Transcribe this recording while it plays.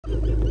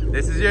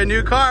This is your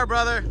new car,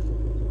 brother.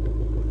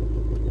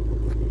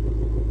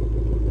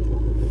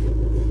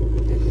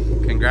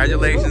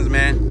 Congratulations,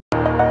 man.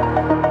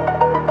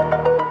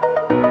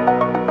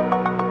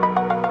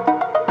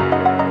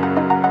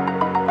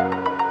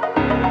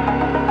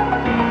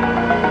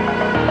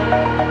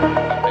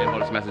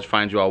 Message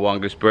finds you all well,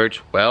 Goose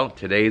Birch. Well,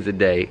 today's the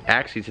day.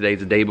 Actually, today's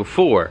the day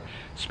before.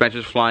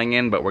 Spencer's flying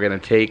in, but we're gonna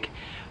take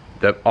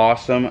the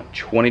awesome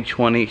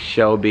 2020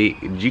 Shelby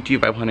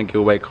Gt500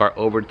 giveaway car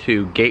over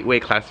to Gateway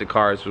Classic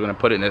Cars. We're gonna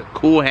put it in a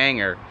cool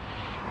hangar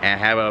and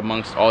have it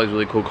amongst all these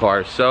really cool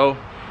cars. So,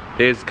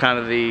 this is kind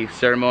of the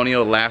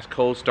ceremonial last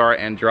cold start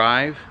and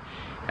drive.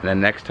 And then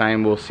next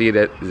time we'll see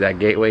that is at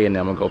Gateway, and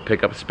then we'll go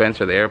pick up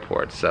Spencer at the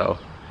airport. So,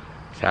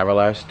 let's have our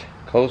last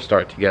cold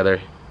start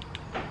together.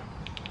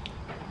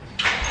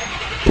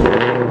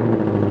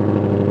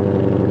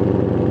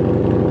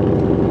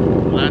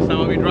 Last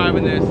time I'll be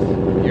driving this.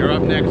 You're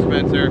up next,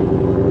 Spencer.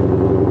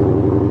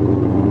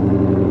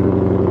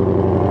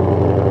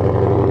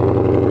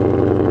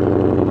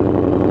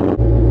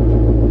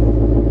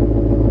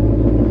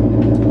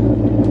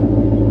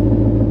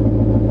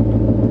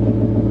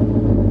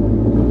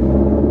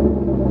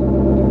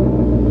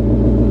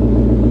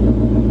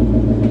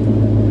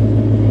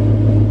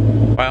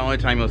 The only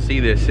time you'll see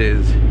this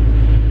is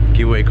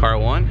giveaway car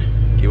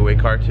 1, giveaway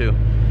car 2.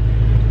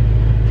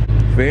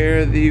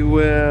 Fare thee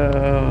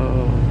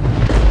well.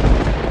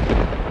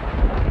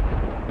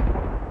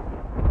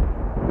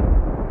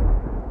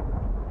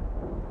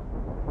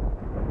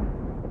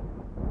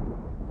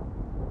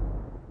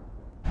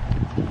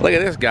 Look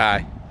at this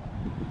guy.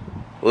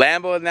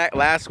 Lambo in that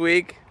last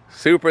week,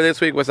 Supra this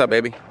week. What's up,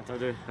 baby?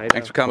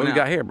 Thanks for coming. What do you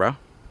got here, bro?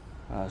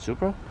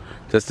 Supra?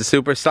 Just the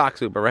Supra, stock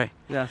Supra, right?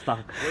 Yeah, stock.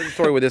 What's the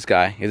story with this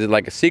guy? Is it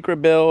like a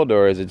secret build,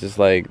 or is it just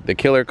like the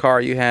killer car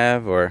you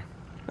have, or?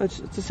 It's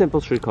a simple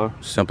street car.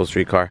 Simple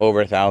street car. Over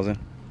 1,000?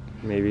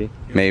 Maybe.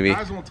 Maybe.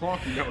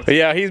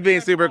 Yeah, he's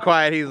being super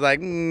quiet. He's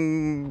like,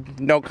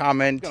 no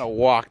comment. I'm gonna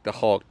walk the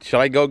Hulk.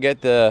 Shall I go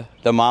get the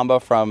Mamba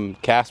from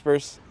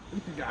Casper's?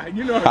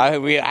 You know. I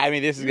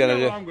mean, this is gonna.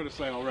 What I'm gonna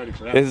say already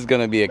for that. This is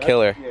gonna be a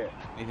killer. Yeah.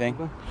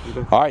 Anything?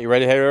 All right, you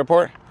ready to head to the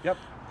airport? Yep.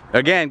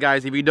 Again,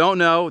 guys, if you don't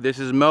know, this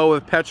is Mo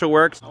with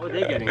Petrolworks. How are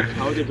they getting?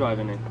 How are they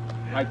driving in?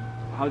 How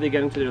are they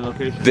getting to their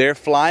location? They're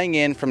flying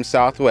in from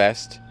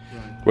Southwest.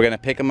 Right. We're gonna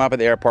pick them up at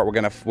the airport. We're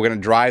gonna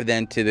drive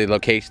them to the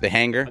location, the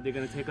hangar. Are they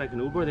gonna take like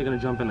an Uber, or are they gonna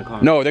jump in the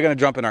car? No, they're gonna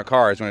jump in our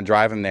cars. We're gonna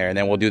drive them there, and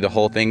then we'll do the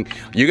whole thing.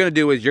 You're gonna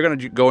do is you're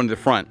gonna go into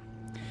the front.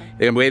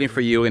 They're waiting for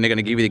you, and they're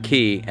gonna give you the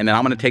key, and then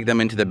I'm gonna take them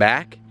into the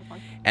back,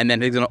 and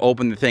then he's gonna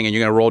open the thing, and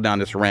you're gonna roll down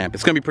this ramp.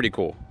 It's gonna be pretty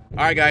cool.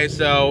 All right, guys.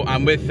 So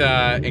I'm with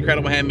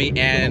Incredible Hemi,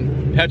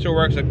 and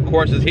Petrolworks, of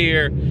course, is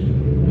here.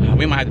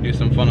 We might have to do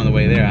some fun on the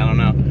way there. I don't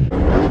know.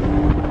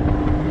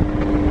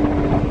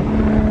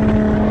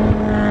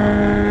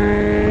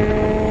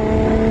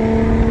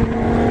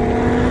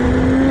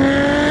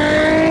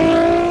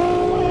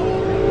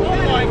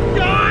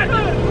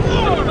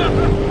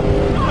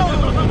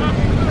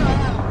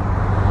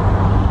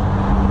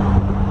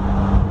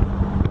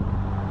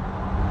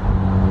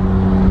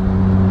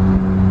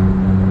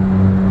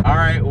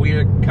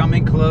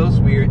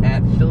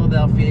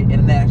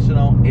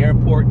 International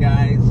Airport,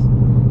 guys,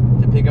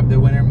 to pick up the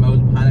winner. Mo's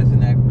behind us in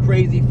that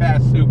crazy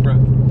fast Supra,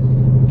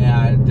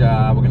 and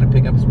we're gonna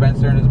pick up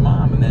Spencer and his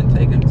mom, and then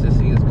take him to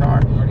see his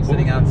car. Already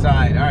sitting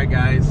outside. All right,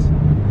 guys.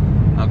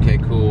 Okay,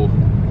 cool.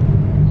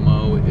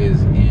 Mo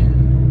is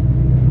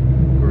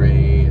in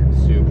gray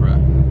Supra.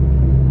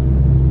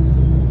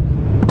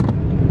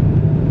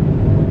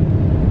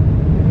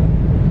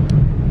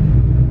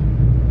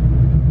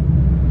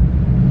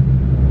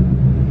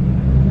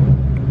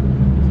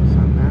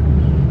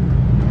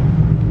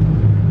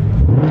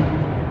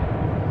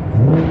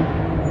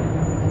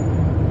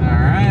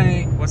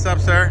 What's up,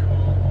 sir?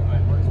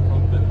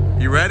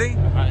 You ready?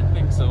 I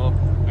think so.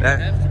 I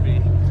have to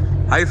be.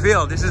 How you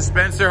feel? This is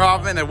Spencer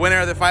Hoffman, the winner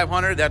of the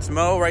 500. That's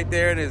Mo right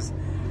there in his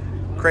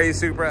crazy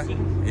Supra.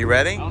 You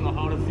ready? I don't know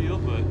how to feel,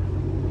 but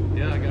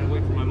yeah, I gotta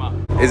wait for my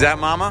mom. Is that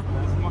Mama?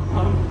 That's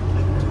Mom.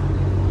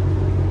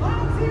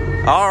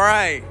 All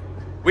right.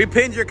 We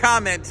pinned your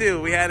comment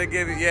too. We had to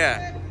give it,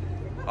 yeah.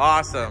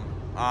 Awesome,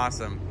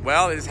 awesome.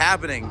 Well, it's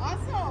happening.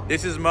 Awesome.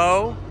 This is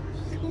Mo.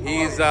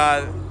 He's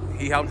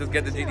he helped us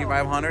get the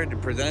GT500 to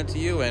present it to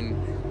you,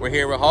 and we're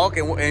here with Hulk.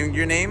 And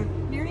your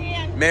name?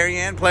 Marianne.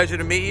 Marianne, pleasure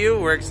to meet you.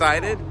 We're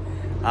excited.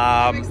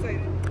 I'm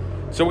excited.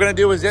 So what we're gonna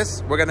do is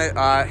this. We're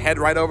gonna head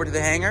right over to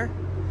the hangar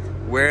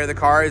where the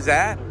car is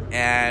at,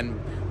 and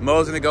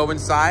Mo's gonna go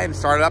inside and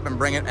start it up and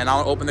bring it, and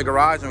I'll open the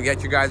garage and we'll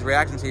get you guys'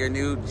 reaction to your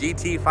new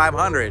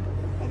GT500.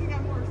 I think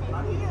I'm more excited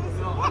than he is.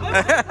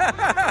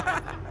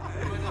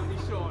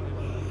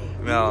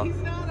 No. He's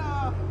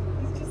not,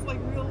 he's just like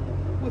real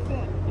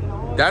within, you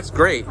know? That's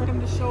great. For him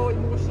to show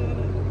emotion,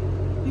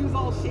 and he was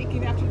all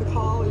shaking after the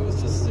call. He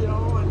was just, you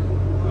know, and...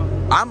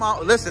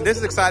 Listen, this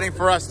is exciting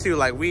for us too.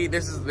 Like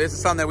this is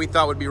something that we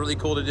thought would be really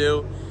cool to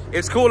do.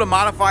 It's cool to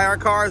modify our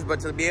cars, but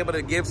to be able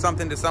to give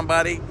something to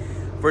somebody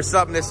for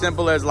something as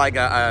simple as like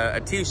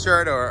a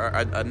t-shirt or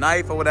a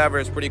knife or whatever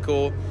is pretty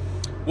cool.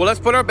 Well, let's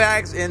put our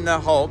bags in the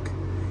Hulk.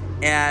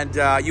 And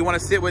you want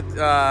to sit with,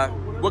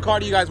 what car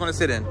do you guys want to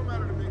sit in?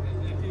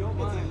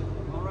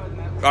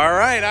 All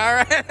right, all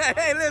right.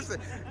 Hey, listen,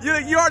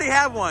 you already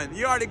have one.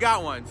 You already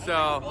got one,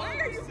 so. Why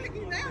are you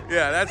picking that?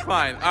 Yeah, that's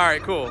fine. All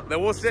right, cool.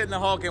 Then we'll sit in the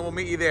Hulk and we'll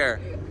meet you there.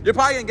 You're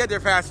probably gonna get there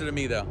faster than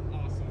me, though.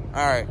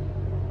 All right.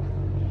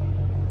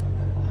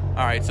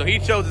 All right, so he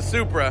chose a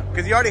Supra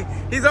because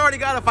he's already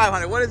got a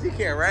 500. What does he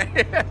care, right?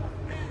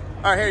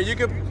 All right, here you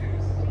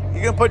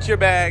can put your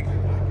bag.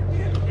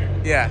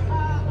 Yeah.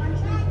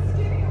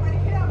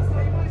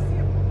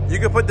 You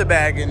can put the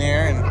bag in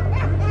there,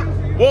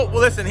 and well,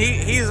 listen.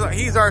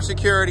 He's our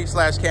security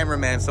 /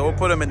 cameraman, so we'll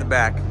put him in the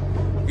back.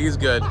 He's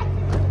good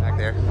back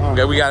there.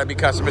 Okay, we gotta be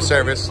customer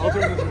service.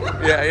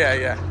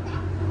 Yeah.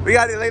 We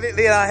got to,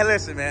 hey,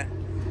 listen, man.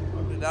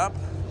 Open it up.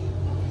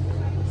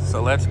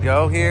 So let's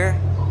go here.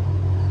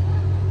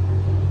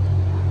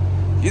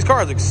 These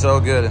cars look so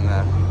good in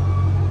that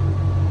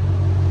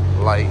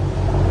light.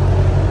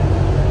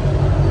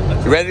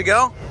 You ready to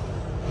go?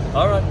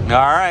 All right. All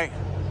right.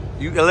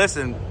 You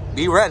listen.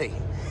 Be ready.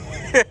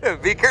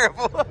 Be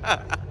careful.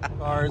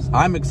 Cars.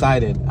 I'm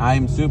excited.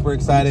 I'm super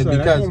excited Sorry,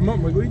 because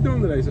Mom, like, what are you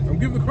doing today? I said, I'm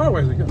giving the car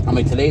away. I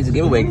mean, today's a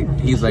giveaway.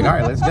 He's like, all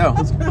right, let's go.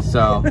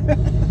 So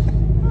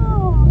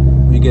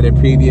we get a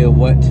preview of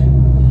what.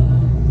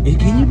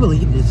 Can you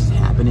believe this is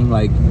happening?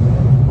 Like,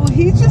 Well,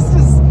 he just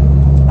is.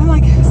 I'm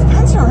like,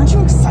 Spencer, aren't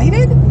you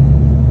excited?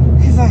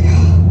 He's like,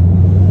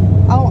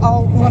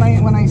 I'll when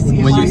I see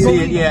it. When you I see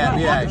go, it, yeah, I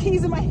yeah. have the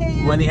keys in my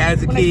hand. when he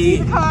has the when key. I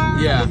see the car.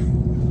 Yeah.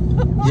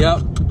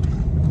 Yep.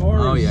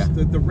 Oh, yeah.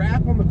 The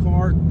wrap on the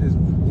car is.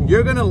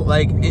 You're gonna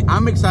like.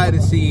 I'm excited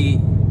to see.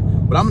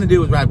 What I'm gonna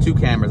do is have 2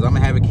 cameras. I'm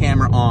gonna have a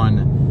camera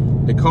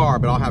on the car,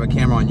 but I'll have a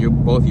camera on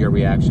both your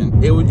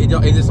reaction. It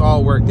just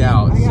all worked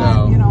out. I got,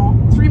 So you know,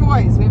 3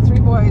 boys. We have 3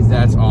 boys.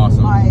 that's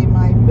awesome.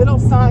 My middle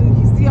son,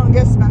 he's the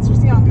youngest. Spencer's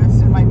the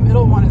youngest, and my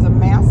middle one is a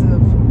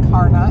massive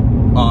car nut.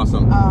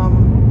 Awesome.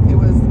 It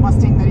was the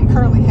Mustang that he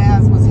currently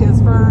has was his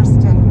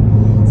first,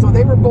 and so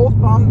they were both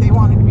bummed. They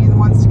wanted to be the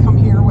ones to come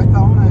here with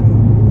them,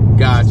 and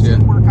Gotcha. it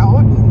didn't work out.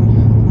 And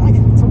I'm like,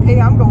 it's okay,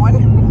 I'm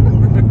going.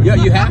 Yeah,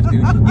 you have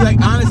to. Like,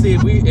 honestly,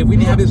 if we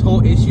didn't have this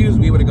whole issues,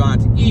 we would have gone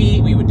to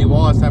eat. We would do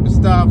all this type of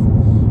stuff.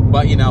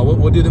 But you know,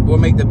 we'll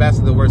make the best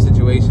of the worst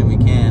situation we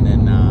can.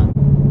 And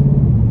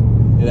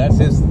yeah,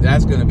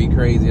 that's gonna be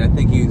crazy. I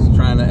think he's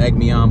trying to egg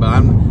me on,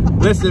 but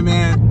listen,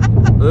 man.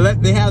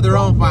 They have their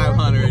own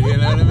 500. You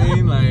know what I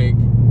mean? Like,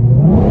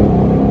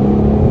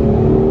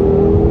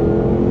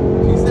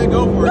 she said,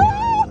 "Go for it."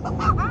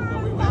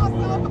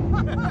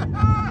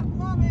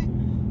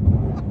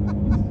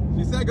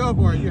 She said, "Go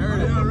for it." You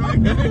heard it. Yeah,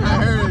 right. I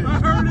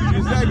heard it.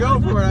 You said, "Go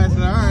for it." I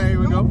said, "All right,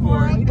 we'll go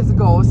for it." White as a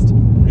ghost.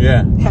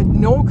 Yeah. Had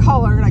no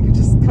color, and I could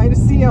just kind of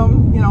see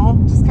him, you know,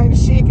 just kind of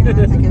shaking. And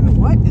I'm thinking,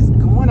 what is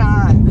going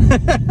on?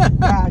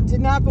 Yeah,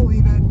 did not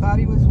believe it. Thought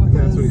he was with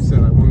That's what he said.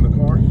 I won the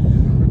car.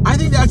 I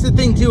think that's the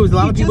thing too. Is a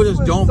lot of people just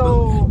was don't.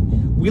 so-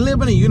 We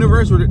live in a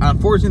universe where,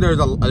 unfortunately, there's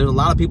a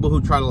lot of people who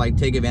try to like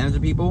take advantage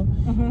of people,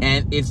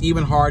 and it's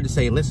even hard to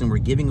say, "Listen, we're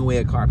giving away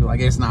a car." People are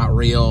like, it's not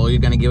real. You're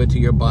gonna give it to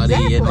your buddy,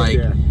 and Exactly.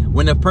 like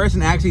when the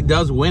person actually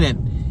does win it,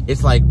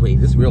 it's like, wait,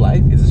 is this real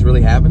life? Is this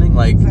really happening?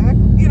 Like,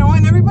 Exactly. You know,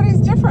 and everybody's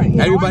different. You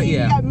know? Everybody, I mean,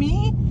 yeah. You got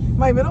me,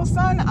 my middle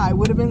son. I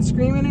would have been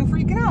screaming and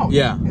freaking out.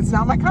 Yeah. It's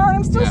not my car, and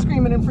I'm still Yeah.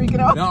 screaming and freaking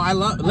out. no, I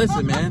love.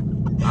 Listen, man.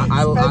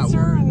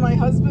 Spencer and my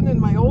husband and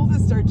my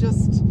oldest are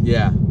just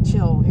Yeah,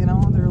 chill. You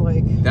know, they're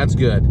like. that's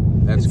good.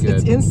 That's good.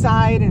 It's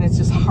inside, and it's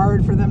just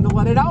hard for them to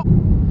let it out.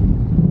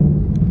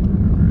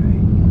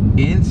 Alright.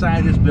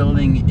 Inside this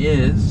building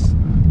is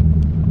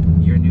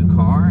your new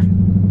car. So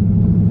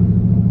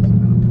I'm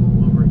gonna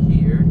pull over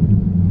here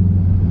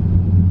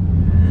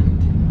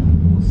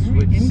and we'll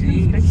switch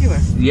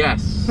Inconspicuous. seats.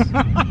 Yes.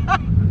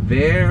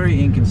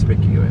 Very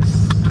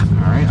inconspicuous.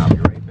 Alright, I'll be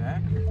right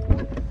back.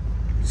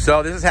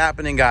 So this is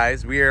happening,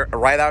 guys. We are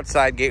right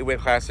outside Gateway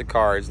Classic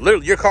Cars.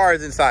 Literally, your car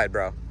is inside,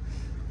 bro.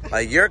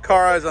 Like, your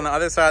car is on the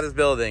other side of this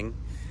building.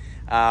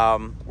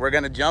 We're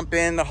going to jump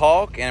in the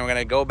Hulk, and we're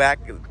going to go back.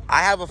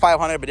 I have a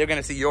 500, but you're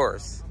going to see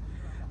yours.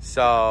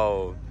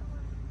 So,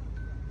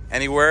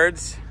 any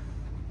words?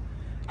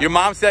 Your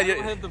mom said... I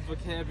don't have the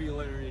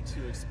vocabulary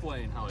to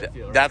explain how I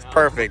feel. That's right now.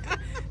 perfect.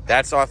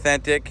 That's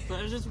authentic. So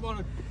I just want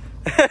to...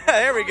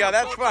 There we go.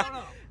 That's fine.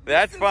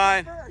 That's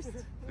fine.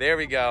 There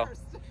we go.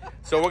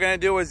 So what we're going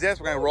to do is this.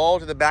 We're going to roll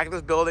to the back of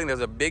this building. There's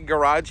a big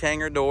garage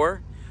hangar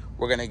door.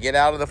 We're going to get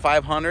out of the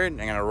 500. And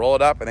going to roll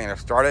it up. And then going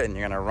to start it. And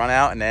you're going to run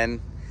out. And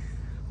then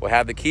we'll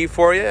have the key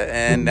for you.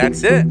 And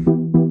that's it. And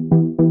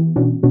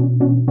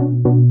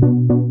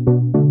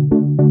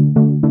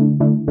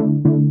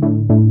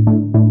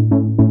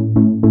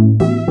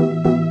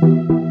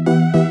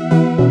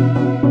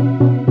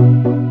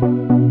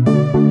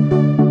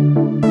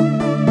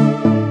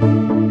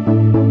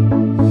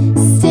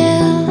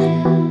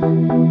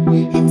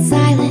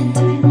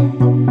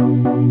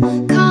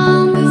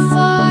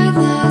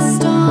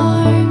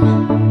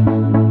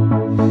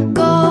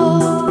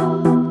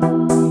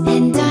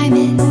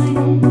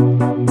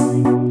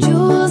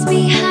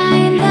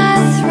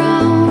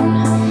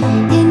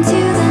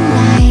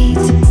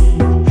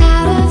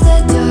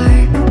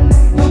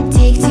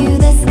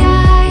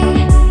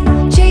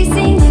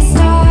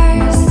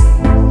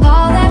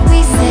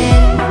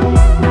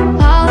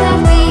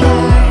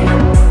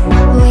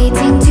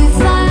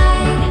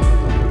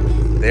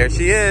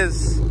she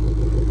is.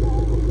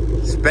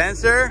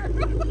 Spencer,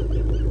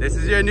 this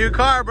is your new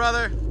car,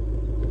 brother.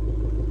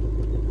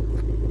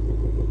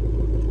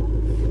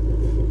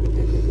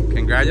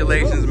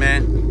 Congratulations,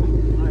 man.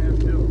 I have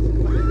two.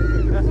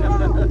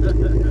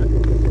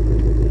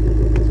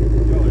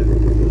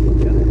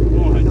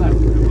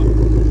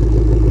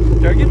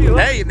 Can I give you a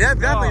lift? Hey,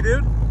 definitely,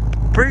 dude.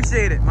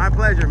 Appreciate it. My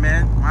pleasure,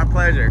 man. My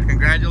pleasure.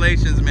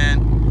 Congratulations,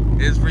 man.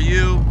 It is for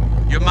you.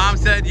 Your mom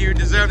said you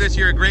deserve this.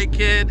 You're a great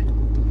kid.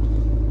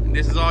 And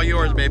this is all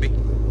yours, baby.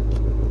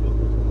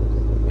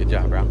 Good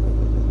job, bro.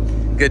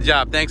 Good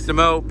job. Thanks to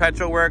Mo,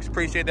 Petrol Works.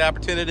 Appreciate the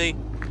opportunity.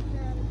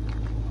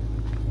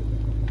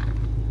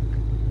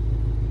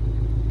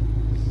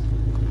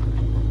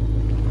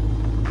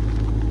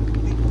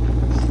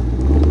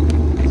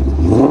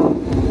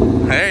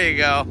 There you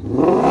go.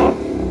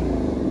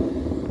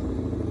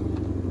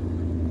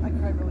 I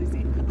cried really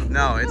deep.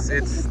 No, this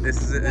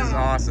is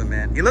awesome,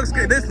 man. He looks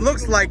good. This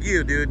looks like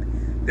you, dude.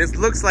 This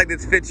looks like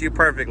this fits you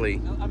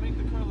perfectly. I make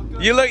the car look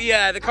good. You look,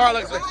 yeah, the car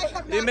looks.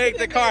 You make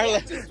the car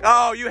look.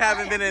 Oh, you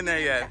haven't been in there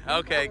yet.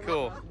 Okay,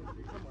 cool.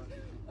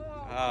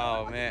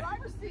 Oh man.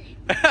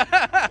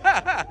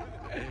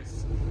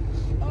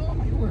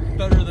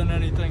 Better than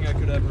anything I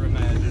could ever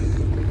imagine.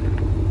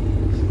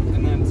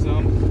 And then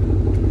some.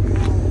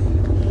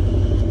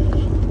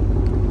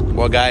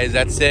 Well, guys,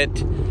 that's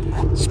it.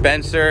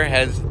 Spencer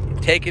has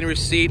taken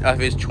receipt of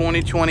his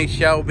 2020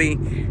 Shelby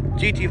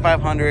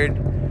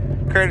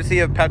Gt500, courtesy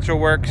of Petrol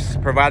Works,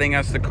 providing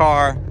us the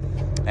car.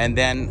 And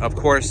then, of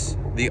course,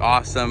 the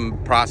awesome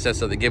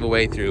process of the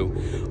giveaway through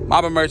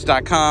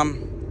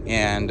MABAmerch.com.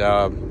 And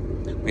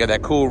we got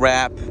that cool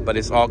wrap, but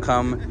it's all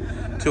come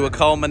to a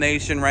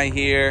culmination right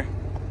here.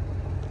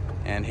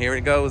 And here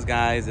it goes,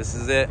 guys. This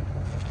is it.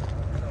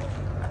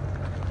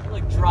 It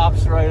like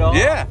drops right off.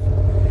 Yeah.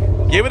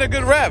 Give it a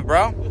good rev,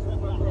 bro.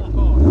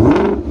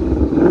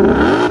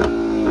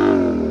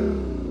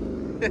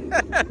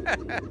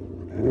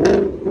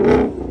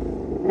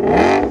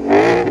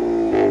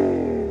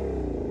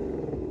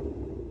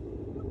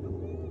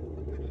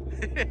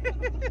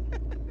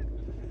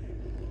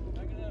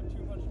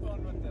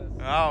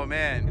 Oh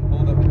man.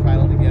 Hold up the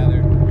title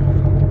together.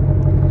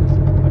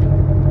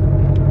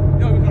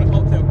 No, we're gonna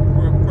hold it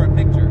for a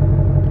picture.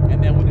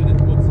 And then we'll do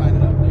this, we'll sign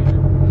it up later.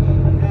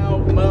 Now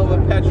Mo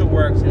of Petrol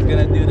Works is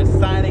gonna do the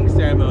signing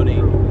ceremony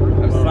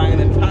of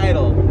signing the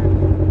title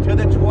to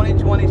the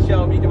 2020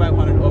 Shelby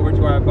Gt500 over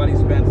to our buddy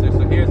Spencer.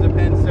 So here's the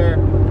pen, sir.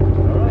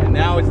 And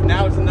now it's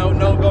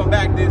no going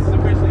back. This is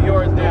officially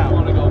yours now. I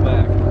want to go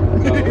back.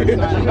 So we're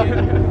signing it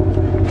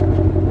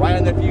right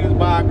on the fuse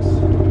box.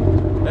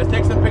 Let's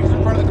take some pictures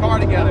in front of the car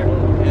together.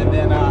 And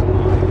then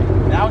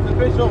now it's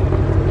official.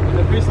 It's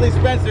officially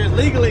Spencer's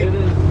legally. It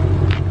is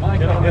my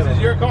car. This is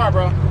your car,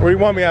 bro. Where you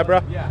want me at,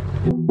 bro? Yeah.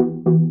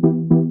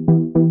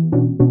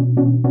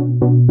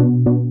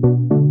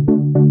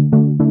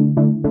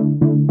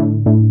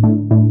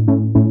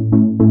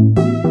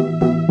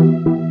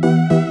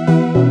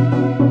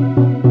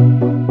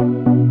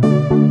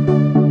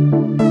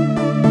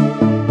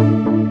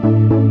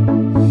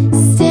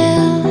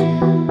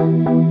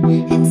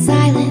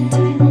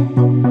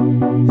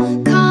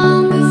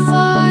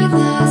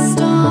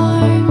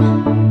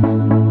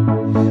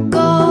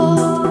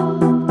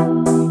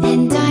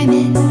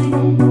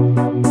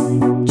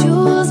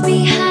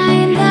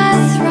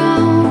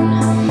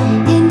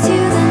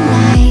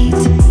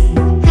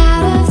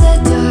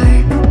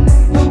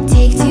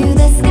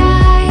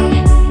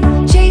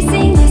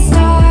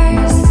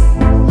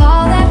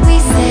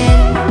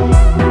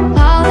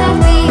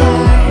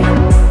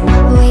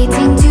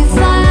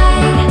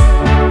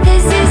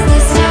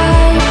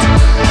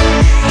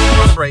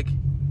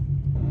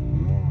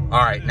 All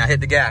right, now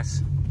hit the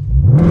gas.